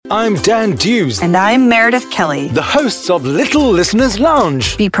I'm Dan Dews. And I'm Meredith Kelly, the hosts of Little Listeners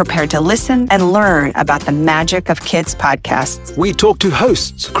Lounge. Be prepared to listen and learn about the magic of kids' podcasts. We talk to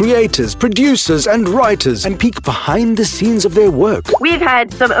hosts, creators, producers, and writers and peek behind the scenes of their work. We've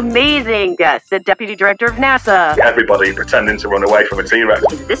had some amazing guests. The Deputy Director of NASA. Everybody pretending to run away from a T-Rex.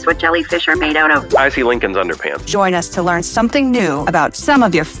 Is this what jellyfish are made out of? I see Lincoln's underpants. Join us to learn something new about some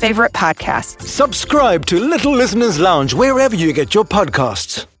of your favorite podcasts. Subscribe to Little Listeners Lounge wherever you get your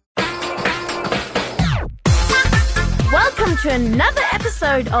podcasts. Welcome to another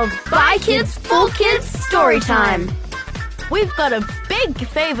episode of By Kids, For Kids Storytime. We've got a big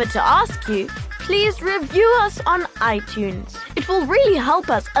favor to ask you. Please review us on iTunes. It will really help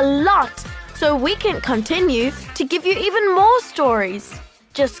us a lot so we can continue to give you even more stories.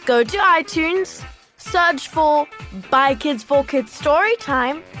 Just go to iTunes, search for By Kids, For Kids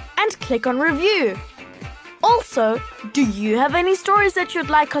Storytime, and click on review. Also, do you have any stories that you'd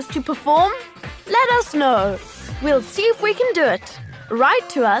like us to perform? Let us know. We'll see if we can do it. Write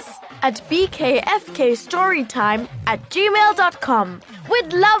to us at bkfkstorytime@gmail.com.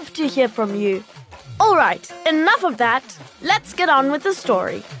 We'd love to hear from you. All right, enough of that. Let's get on with the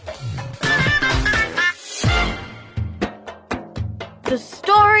story. The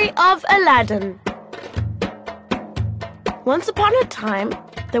story of Aladdin. Once upon a time,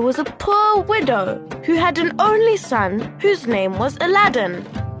 there was a poor widow who had an only son whose name was Aladdin.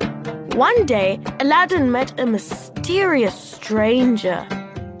 One day, Aladdin met a mysterious stranger.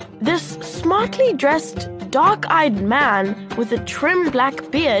 This smartly dressed, dark-eyed man with a trim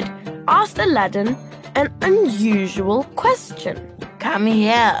black beard asked Aladdin an unusual question. "Come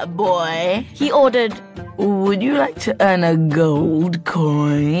here, boy," he ordered. "Would you like to earn a gold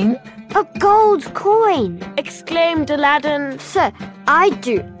coin?" "A gold coin!" exclaimed Aladdin. "Sir, I'd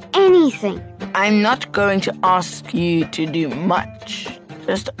do anything." "I'm not going to ask you to do much.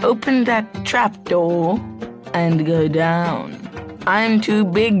 Just open that trapdoor and go down. I'm too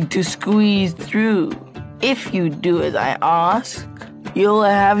big to squeeze through. If you do as I ask, you'll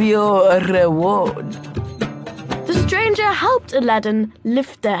have your reward." The stranger helped Aladdin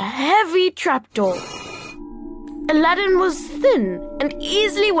lift the heavy trapdoor. Aladdin was thin and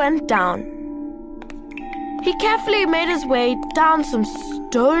easily went down. He carefully made his way down some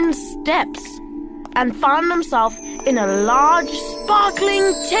stone steps and found himself in a large,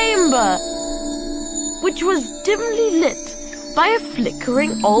 sparkling chamber, which was dimly lit by a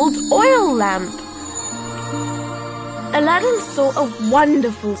flickering old oil lamp. Aladdin saw a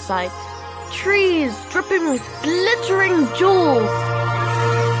wonderful sight. Trees dripping with glittering jewels,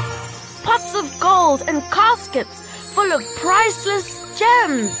 pots of gold and caskets full of priceless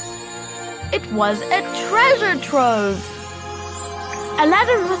gems. It was a treasure trove.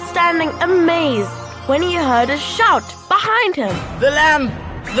 Aladdin was standing amazed when he heard a shout behind him. "The lamp!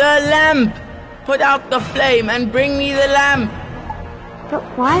 The lamp! Put out the flame and bring me the lamp!" But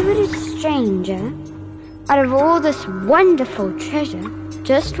why would a stranger, out of all this wonderful treasure,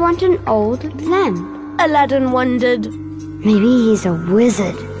 just want an old lamp? Aladdin wondered. Maybe he's a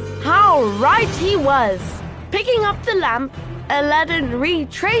wizard. How right he was! Picking up the lamp, Aladdin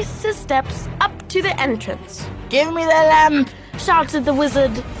retraced his steps up to the entrance. "Give me the lamp!" shouted the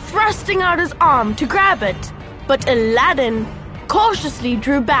wizard, thrusting out his arm to grab it. But Aladdin cautiously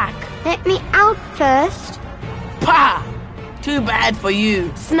drew back. "Let me out first." "Pah! Too bad for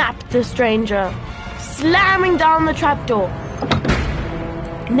you," snapped the stranger, slamming down the trapdoor.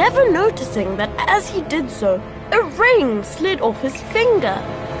 Never noticing that as he did so, a ring slid off his finger.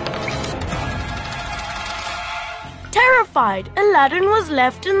 Terrified, Aladdin was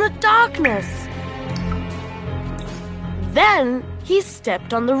left in the darkness. Then he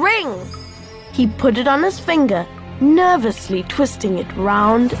stepped on the ring. He put it on his finger, nervously twisting it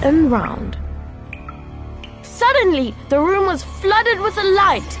round and round. Suddenly, the room was flooded with a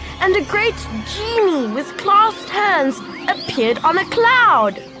light, and a great genie with clasped hands appeared on a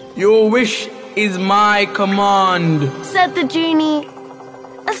cloud. "Your wish is my command," said the genie.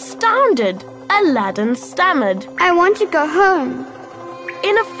 Astounded, Aladdin stammered. "I want to go home."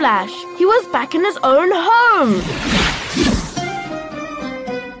 In a flash, he was back in his own home.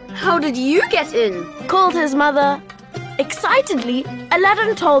 "How did you get in?" called his mother. Excitedly,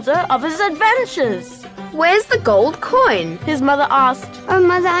 Aladdin told her of his adventures. "Where's the gold coin?" his mother asked. "Oh,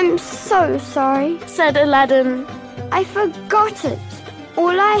 Mother, I'm so sorry," said Aladdin. "I forgot it.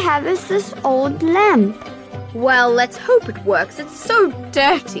 All I have is this old lamp." "Well, let's hope it works. It's so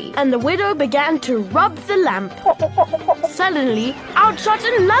dirty." And the widow began to rub the lamp. Suddenly, out shot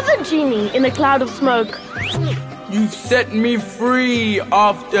another genie in a cloud of smoke. "You've set me free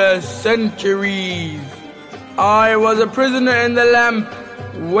after centuries. I was a prisoner in the lamp,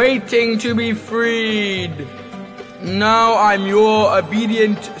 waiting to be freed. Now I'm your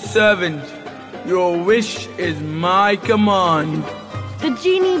obedient servant. Your wish is my command. The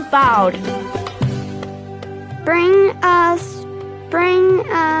genie bowed. Bring us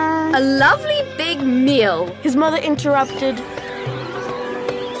A lovely big meal. His mother interrupted.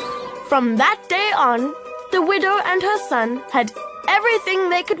 From that day on, the widow and her son had everything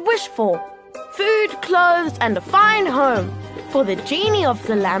they could wish for. Food, clothes, and a fine home. For the genie of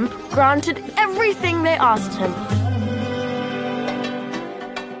the lamp granted everything they asked him.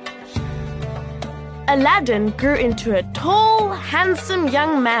 Aladdin grew into a tall, handsome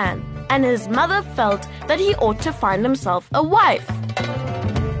young man, and his mother felt that he ought to find himself a wife.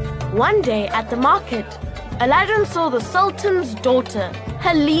 One day at the market, Aladdin saw the Sultan's daughter,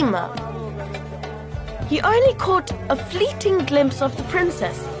 Halima. He only caught a fleeting glimpse of the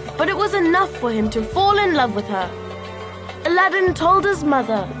princess, but it was enough for him to fall in love with her. Aladdin told his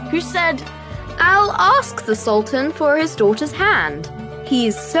mother, who said, I'll ask the Sultan for his daughter's hand.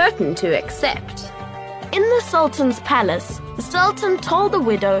 He's certain to accept. In the Sultan's palace, the Sultan told the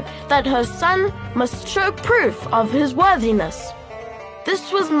widow that her son must show proof of his worthiness.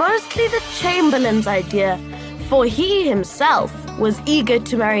 This was mostly the Chamberlain's idea, for he himself was eager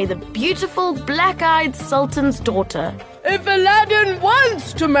to marry the beautiful black-eyed Sultan's daughter. If Aladdin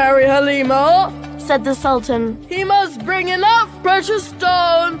wants to marry Halima, said the Sultan, he must bring enough precious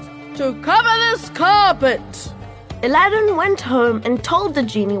stones to cover this carpet. Aladdin went home and told the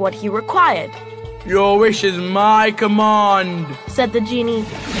genie what he required. Your wish is my command, said the genie.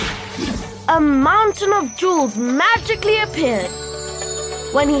 A mountain of jewels magically appeared.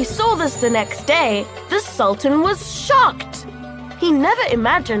 When he saw this the next day, the Sultan was shocked. He never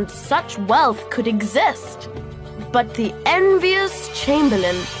imagined such wealth could exist. But the envious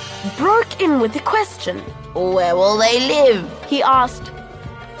Chamberlain broke in with a question. Where will they live? He asked.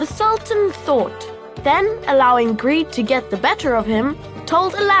 The Sultan thought, then, allowing greed to get the better of him,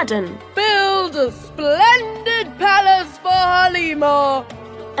 told Aladdin, Build a splendid palace for Halima.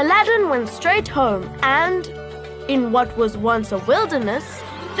 Aladdin went straight home and, in what was once a wilderness,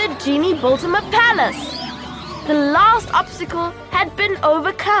 the genie built him a palace. The last obstacle had been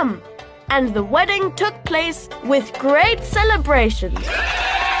overcome, and the wedding took place with great celebrations.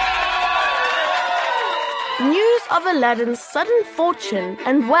 News of Aladdin's sudden fortune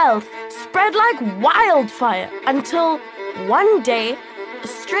and wealth spread like wildfire until one day a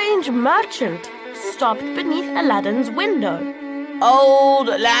strange merchant stopped beneath Aladdin's window. Old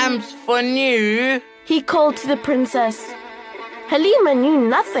lamps for new, he called to the princess. Halima knew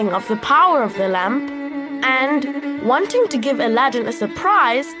nothing of the power of the lamp, and, wanting to give Aladdin a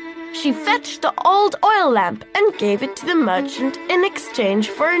surprise, she fetched the old oil lamp and gave it to the merchant in exchange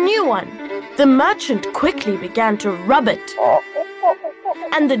for a new one. The merchant quickly began to rub it,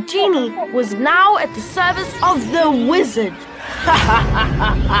 and the genie was now at the service of the wizard.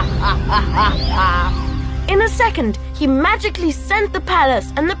 In a second, he magically sent the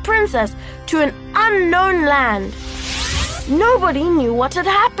palace and the princess to an unknown land. Nobody knew what had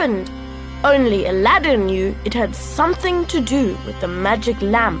happened. Only Aladdin knew it had something to do with the magic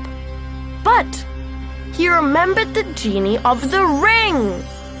lamp. But he remembered the genie of the ring.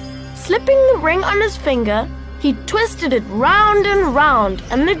 Slipping the ring on his finger, he twisted it round and round,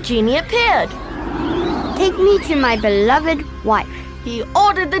 and the genie appeared. Take me to my beloved wife, he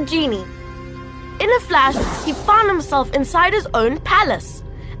ordered the genie. In a flash, he found himself inside his own palace,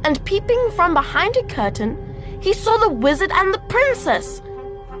 and peeping from behind a curtain, he saw the wizard and the princess,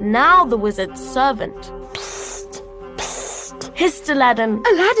 now the wizard's servant. Psst, psst, hissed Aladdin.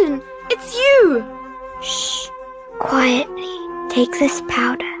 Aladdin, it's you! Shh, quietly take this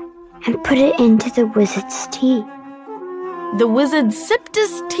powder and put it into the wizard's tea. The wizard sipped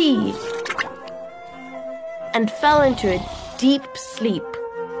his tea and fell into a deep sleep.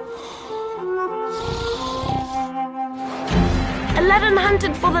 Aladdin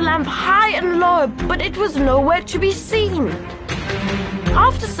hunted for the lamp high and low, but it was nowhere to be seen.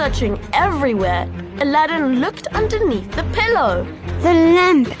 After searching everywhere, Aladdin looked underneath the pillow. The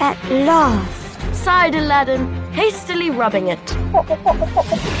lamp at last, sighed Aladdin, hastily rubbing it.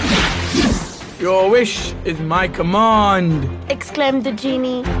 Your wish is my command, exclaimed the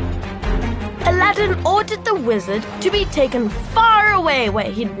genie. Aladdin ordered the wizard to be taken far away where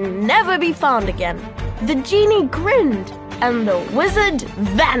he'd never be found again. The genie grinned, and the wizard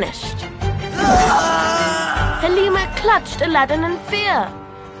vanished. Halima clutched Aladdin in fear.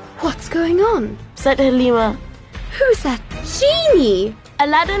 What's going on? Said Halima. Who's that genie?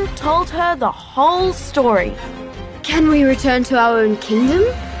 Aladdin told her the whole story. Can we return to our own kingdom?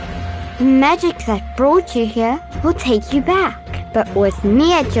 The magic that brought you here will take you back. but with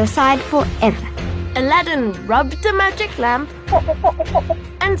me at your side forever. Aladdin rubbed the magic lamp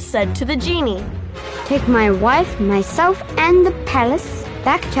and said to the genie, Take my wife, myself, and the palace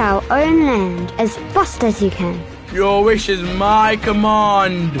back to our own land as fast as you can. Your wish is my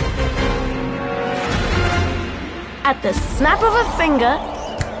command. At the snap of a finger,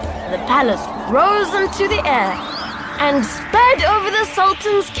 the palace rose into the air and sped over the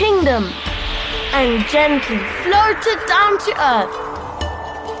Sultan's kingdom and gently floated down to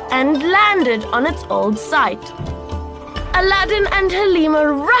earth and landed on its old site. Aladdin and Halima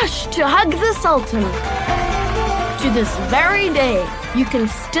rushed to hug the Sultan. To this very day, you can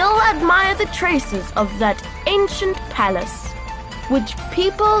still admire the traces of that ancient palace, which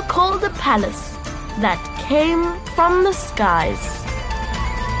people call the palace that came from the skies.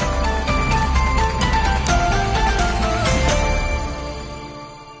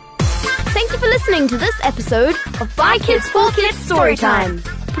 Thank you for listening to this episode of By Kids for Kids Storytime,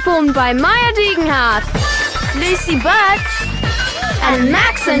 performed by Maya Degenhardt, Lucy Birch, and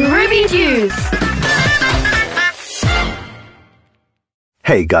Max and Ruby Hughes.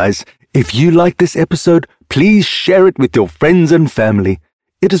 Hey guys, if you like this episode, please share it with your friends and family.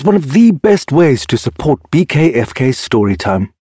 It is one of the best ways to support BKFK Storytime.